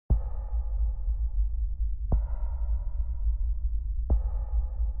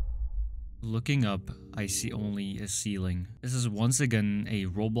Looking up, I see only a ceiling. This is once again a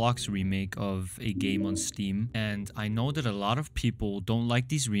Roblox remake of a game on Steam, and I know that a lot of people don't like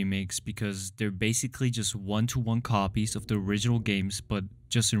these remakes because they're basically just one-to-one copies of the original games, but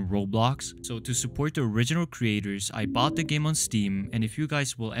just in Roblox. So to support the original creators, I bought the game on Steam, and if you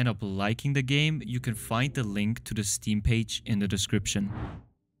guys will end up liking the game, you can find the link to the Steam page in the description.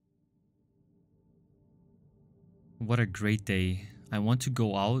 What a great day. I want to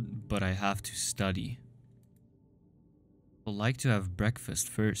go out, but I have to study. I'd like to have breakfast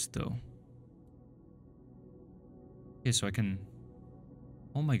first, though. Okay, so I can...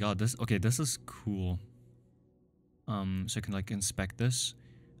 Oh my god, this... Okay, this is cool. So I can, like, inspect this.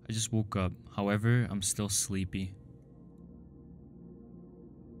 I just woke up. However, I'm still sleepy.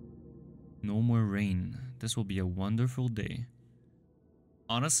 No more rain. This will be a wonderful day.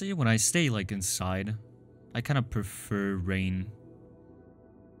 Honestly, when I stay, like, inside, I kind of prefer rain.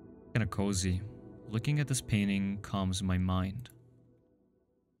 Kind of cozy. Looking at this painting calms my mind.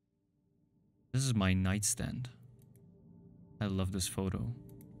 This is my nightstand. I love this photo.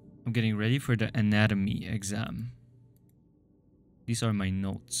 I'm getting ready for the anatomy exam. These are my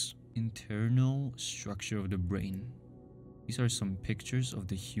notes. Internal structure of the brain. These are some pictures of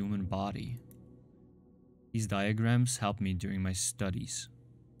the human body. These diagrams help me during my studies.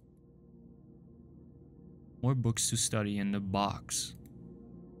 More books to study in the box.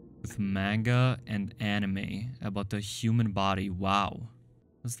 With manga and anime about the human body. Wow.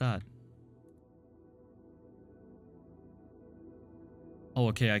 What's that? Oh,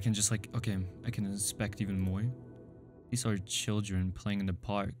 okay, I can just like... Okay, I can inspect even more. These are children playing in the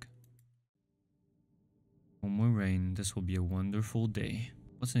park. No more rain. This will be a wonderful day.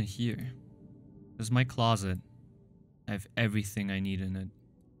 What's in here? This is my closet. I have everything I need in it.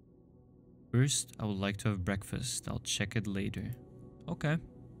 First, I would like to have breakfast. I'll check it later. Okay.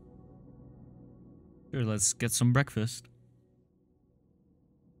 Sure, let's get some breakfast.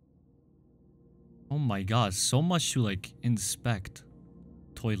 Oh my god, so much to like inspect.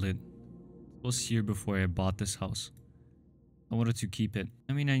 Toilet. It was here before I bought this house. I wanted to keep it.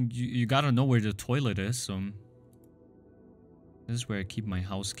 I mean, you gotta know where the toilet is, so... This is where I keep my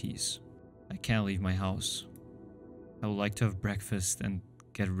house keys. I can't leave my house. I would like to have breakfast and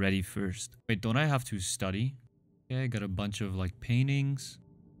get ready first. Wait, don't I have to study? Okay, I got a bunch of like paintings.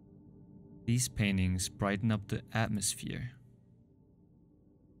 These paintings brighten up the atmosphere.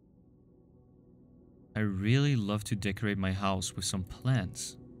 I really love to decorate my house with some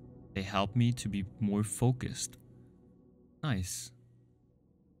plants. They help me to be more focused. Nice.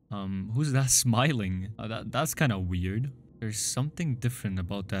 Who's that smiling? That's kind of weird. There's something different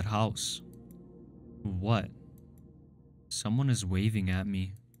about that house. What? Someone is waving at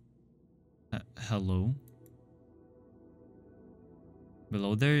me. Hello?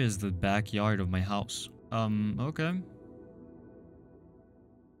 Below there is the backyard of my house. Okay.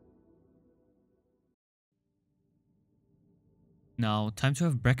 Now, time to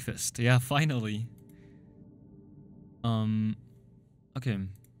have breakfast. Yeah, finally. Okay.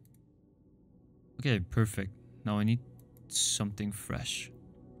 Okay, perfect. Now I need something fresh.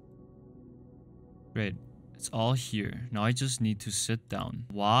 Great. It's all here. Now I just need to sit down.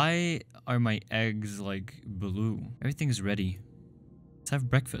 Why are my eggs like blue? Everything is ready. Let's have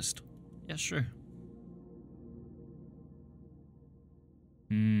breakfast. Yeah, sure.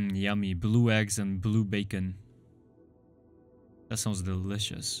 Yummy. Blue eggs and blue bacon. That sounds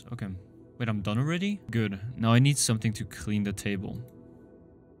delicious. Okay. Wait, I'm done already? Good. Now I need something to clean the table.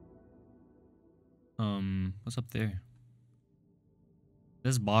 What's up there?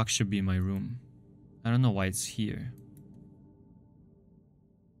 This box should be in my room. I don't know why it's here.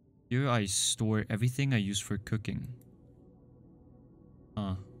 Here I store everything I use for cooking.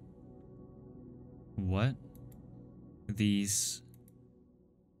 What? These...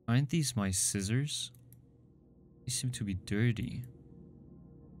 Aren't these my scissors? They seem to be dirty.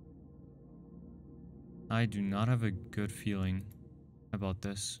 I do not have a good feeling about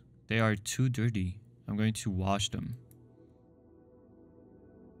this. They are too dirty. I'm going to wash them.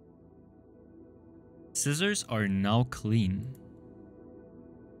 Scissors are now clean.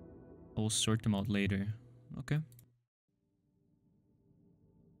 I will sort them out later. Okay.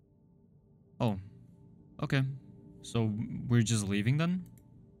 Oh. Okay. So we're just leaving then?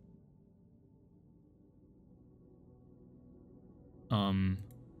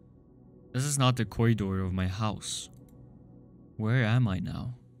 This is not the corridor of my house. Where am I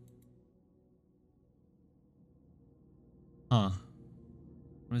now? Huh.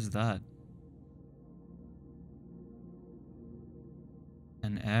 What is that?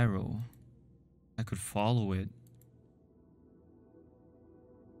 An arrow. I could follow it.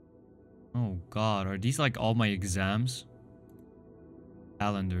 Oh god, are these like all my exams?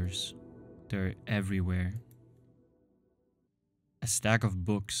 Calendars. They're everywhere. A stack of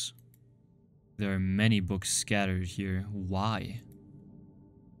books. There are many books scattered here. Why?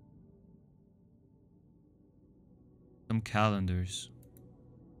 Some calendars.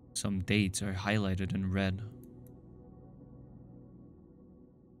 Some dates are highlighted in red.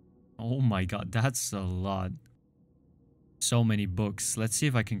 Oh my god, that's a lot. So many books. Let's see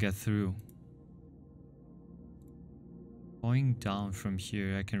if I can get through. Going down from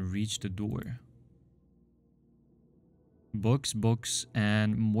here, I can reach the door. Books, books,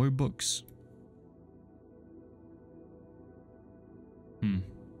 and more books.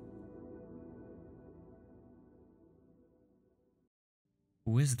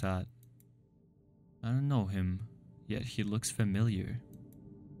 Who is that? I don't know him, yet he looks familiar.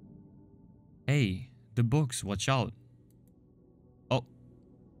 Hey, the books, watch out. Oh,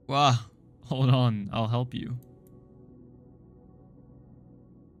 wow, hold on, I'll help you.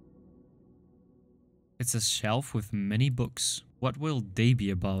 It's a shelf with many books. What will they be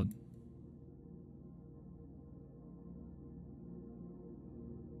about?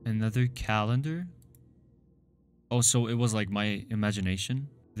 Another calendar? Oh, so it was like my imagination?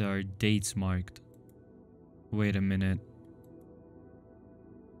 There are dates marked. Wait a minute.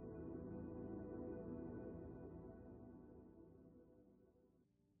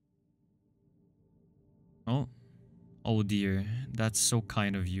 Oh. Oh dear. That's so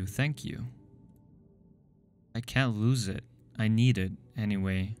kind of you. Thank you. I can't lose it. I need it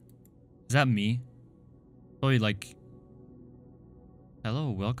anyway. Is that me? Oh, like...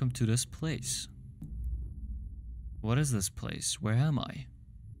 Hello, welcome to this place. What is this place? Where am I?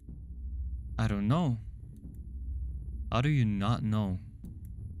 I don't know. How do you not know?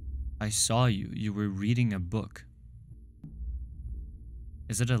 I saw you. You were reading a book.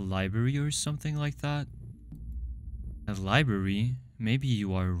 Is it a library or something like that? A library? Maybe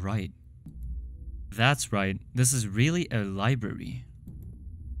you are right. That's right. This is really a library.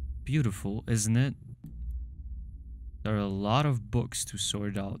 Beautiful, isn't it? There are a lot of books to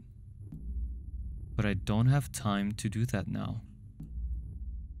sort out. But I don't have time to do that now.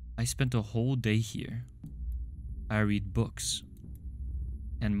 I spent a whole day here. I read books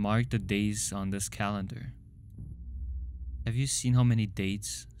and mark the days on this calendar. Have you seen how many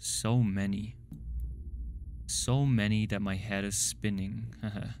dates? So many. So many that my head is spinning.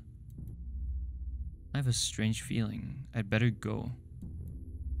 I have a strange feeling. I'd better go.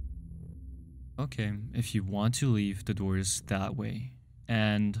 Okay, if you want to leave, the door is that way.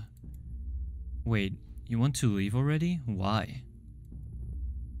 And... Wait, you want to leave already? Why?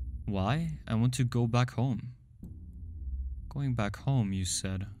 Why? I want to go back home. Going back home, you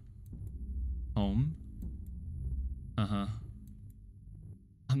said. Home? Uh-huh.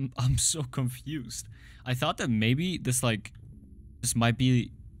 I'm so confused. I thought that maybe this might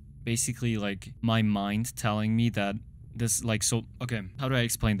be basically like my mind telling me that this okay, how do I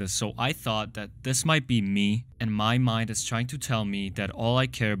explain this? So I thought that this might be me and my mind is trying to tell me that all I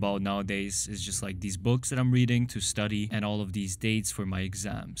care about nowadays is just like these books that I'm reading to study and all of these dates for my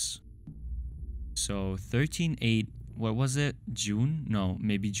exams. So 13/8, what was it? June? No,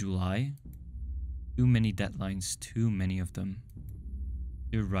 maybe July? Too many deadlines, too many of them.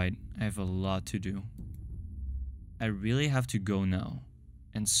 You're right, I have a lot to do. I really have to go now,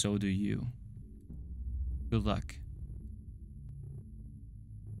 and so do you. Good luck.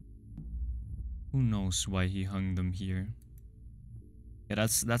 Who knows why he hung them here? Yeah,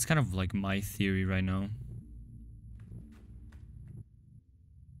 that's kind of like my theory right now.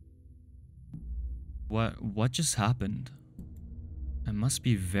 What just happened? I must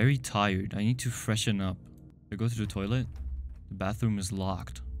be very tired. I need to freshen up. I go to the toilet. The bathroom is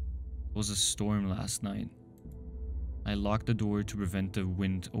locked. It was a storm last night. I locked the door to prevent the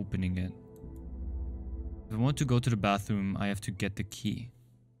wind opening it. If I want to go to the bathroom, I have to get the key.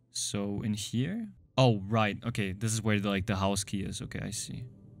 So in here? Oh, right. Okay, this is where the house key is. Okay, I see.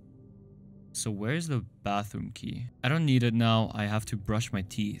 So where's the bathroom key? I don't need it now. I have to brush my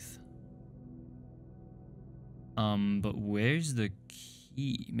teeth. But where's the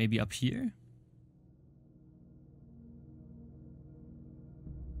key? Maybe up here?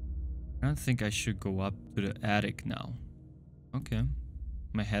 I don't think I should go up to the attic now. Okay.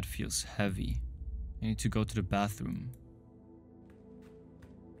 My head feels heavy. I need to go to the bathroom.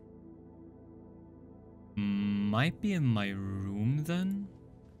 Might be in my room then?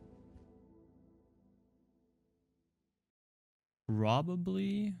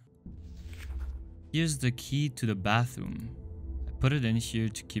 Probably. Here's the key to the bathroom. I put it in here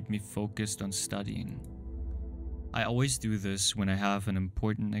to keep me focused on studying. I always do this when I have an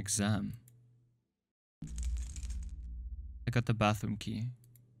important exam. I got the bathroom key.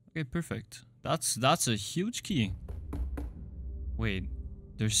 Okay, perfect. That's a huge key. Wait,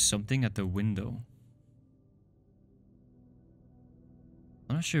 there's something at the window.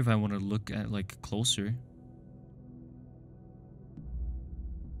 I'm not sure if I want to look at like closer.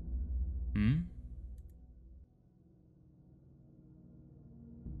 Hmm?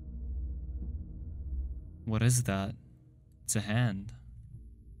 What is that? It's a hand.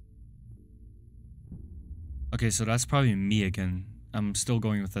 Okay, so that's probably me again. I'm still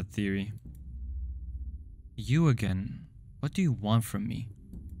going with that theory. You again? What do you want from me?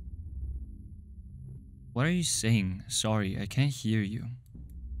 What are you saying? Sorry, I can't hear you.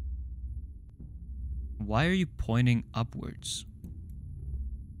 Why are you pointing upwards?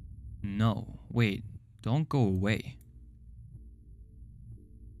 No, wait, don't go away.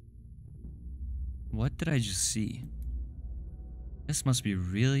 What did I just see? This must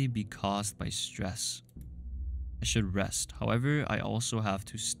really be caused by stress. I should rest. However, I also have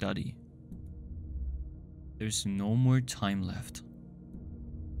to study. There's no more time left.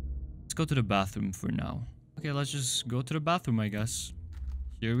 Let's go to the bathroom for now. Okay, let's just go to the bathroom, I guess.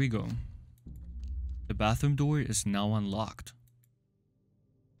 Here we go. The bathroom door is now unlocked.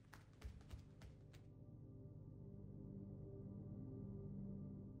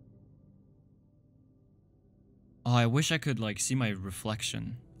 Oh, I wish I could like see my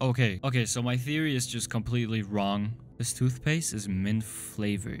reflection. Okay, so my theory is just completely wrong. This toothpaste is mint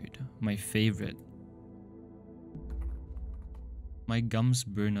flavored. My favorite. My gums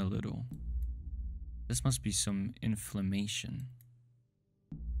burn a little. This must be some inflammation.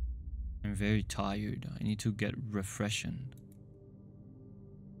 I'm very tired. I need to get refreshened.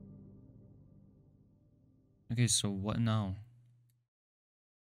 Okay, so what now?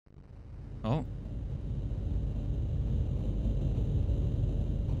 Oh.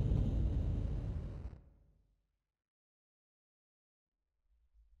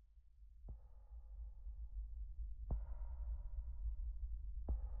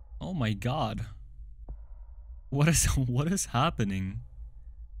 Oh my god. What is happening?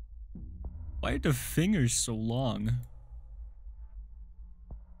 Why are the fingers so long?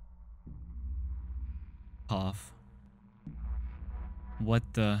 Cough. What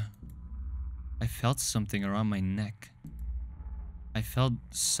the? I felt something around my neck. I felt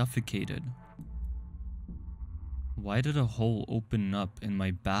suffocated. Why did a hole open up in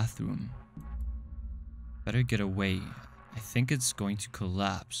my bathroom? Better get away. I think it's going to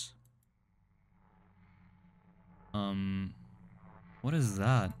collapse. What is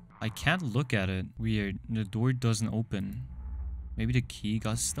that? I can't look at it. Weird. The door doesn't open. Maybe the key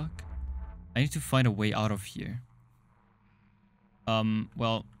got stuck? I need to find a way out of here.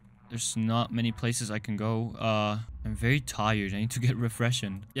 Well, there's not many places I can go. I'm very tired. I need to get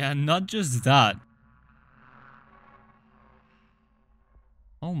refreshened. Yeah, not just that.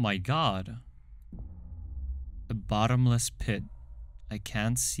 Oh my god. The bottomless pit. I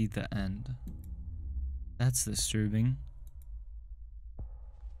can't see the end. That's disturbing.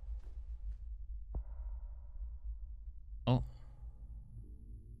 Oh.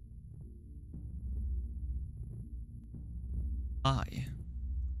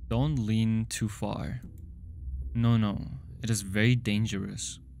 Don't lean too far. No. It is very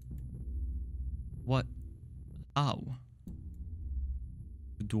dangerous. What? How?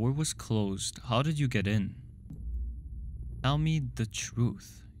 The door was closed. How did you get in? Tell me the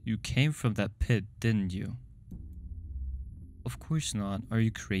truth. You came from that pit, didn't you? Of course not. Are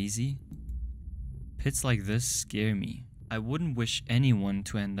you crazy? Pits like this scare me. I wouldn't wish anyone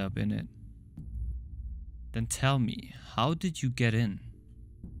to end up in it. Then tell me, how did you get in?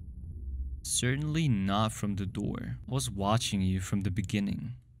 Certainly not from the door. I was watching you from the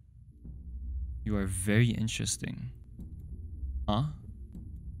beginning. You are very interesting. Huh?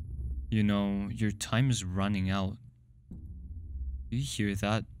 You know, your time is running out. Do you hear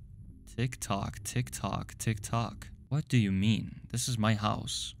that? Tick tock, tick tock, tick tock. What do you mean? This is my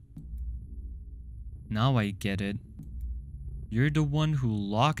house. Now I get it. You're the one who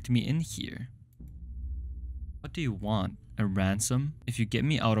locked me in here. What do you want? A ransom? If you get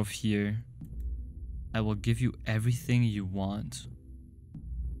me out of here, I will give you everything you want.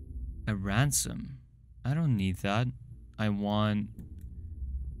 A ransom? I don't need that. I want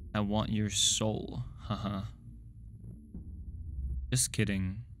your soul. Haha. Just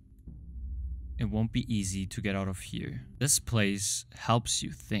kidding. It won't be easy to get out of here. This place helps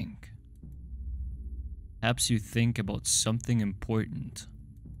you think. Helps you think about something important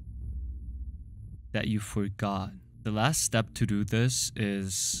that you forgot. The last step to do this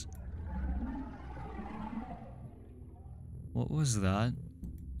is... What was that?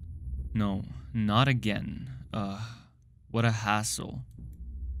 No, not again. What a hassle.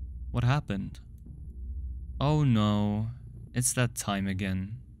 What happened? Oh no, it's that time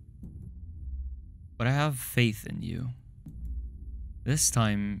again. But I have faith in you. This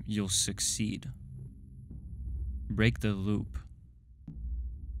time, you'll succeed. Break the loop.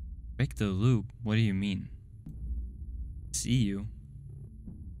 Break the loop? What do you mean? See you.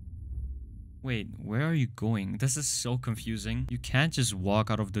 Wait, where are you going? This is so confusing. You can't just walk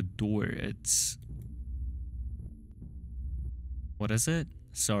out of the door. It's... What is it?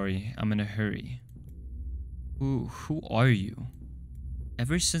 Sorry, I'm in a hurry. Who are you?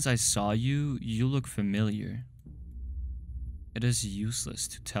 Ever since I saw you, you look familiar. It is useless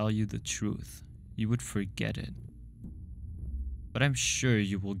to tell you the truth. You would forget it. But I'm sure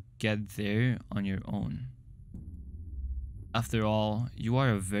you will get there on your own. After all, you are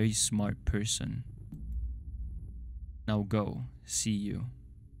a very smart person. Now go, see you.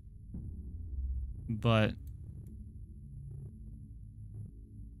 But...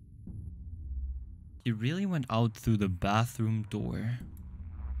 he really went out through the bathroom door.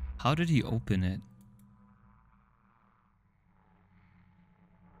 How did he open it?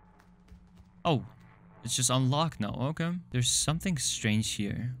 Oh, it's just unlocked now, okay. There's something strange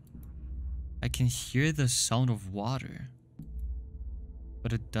here. I can hear the sound of water.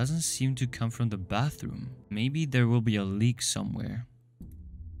 But it doesn't seem to come from the bathroom. Maybe there will be a leak somewhere.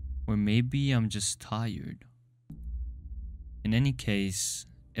 Or maybe I'm just tired. In any case,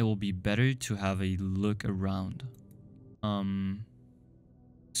 it will be better to have a look around.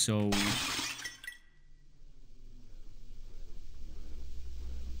 So...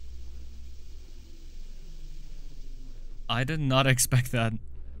 I did not expect that.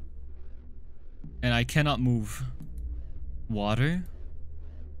 And I cannot move. Water?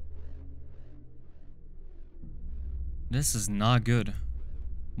 This is not good.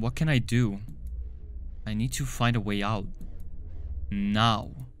 What can I do? I need to find a way out.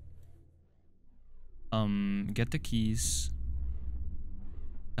 Now. Get the keys.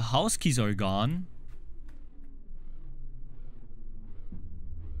 The house keys are gone.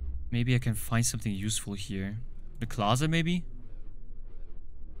 Maybe I can find something useful here. The closet, maybe?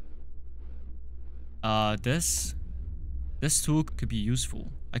 This tool could be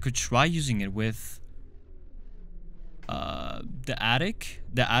useful. I could try using it with the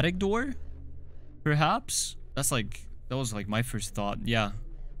attic door, perhaps. That was like my first thought. Yeah,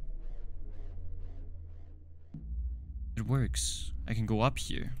 it works. I can go up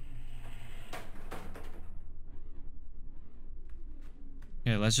here.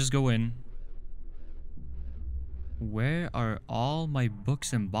 Okay, let's just go in. Where are all my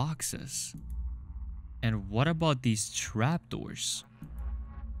books and boxes? And what about these trapdoors?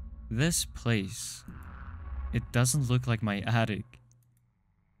 This place, it doesn't look like my attic.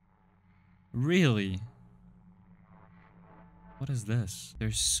 Really? What is this?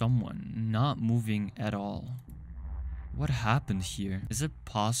 There's someone not moving at all. What happened here? Is it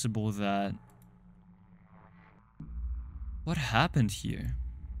possible that... What happened here?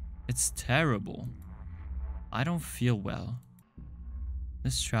 It's terrible. I don't feel well.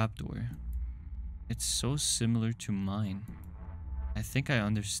 This trapdoor. It's so similar to mine. I think I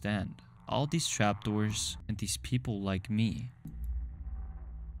understand. All these trapdoors and these people like me.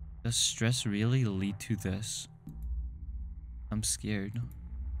 Does stress really lead to this? I'm scared.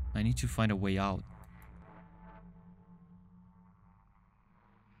 I need to find a way out.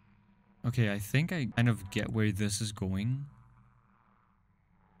 Okay, I think I kind of get where this is going.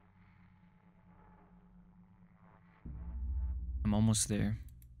 I'm almost there.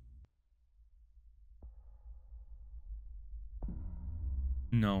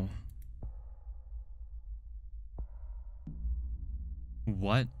 No.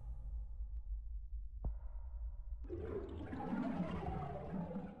 What?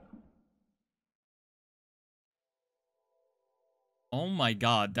 Oh my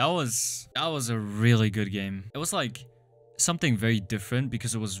god, that was a really good game. It was like something very different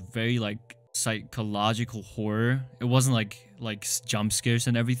because it was very like psychological horror. It wasn't like jump scares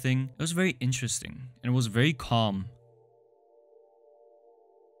and everything. It was very interesting and it was very calm.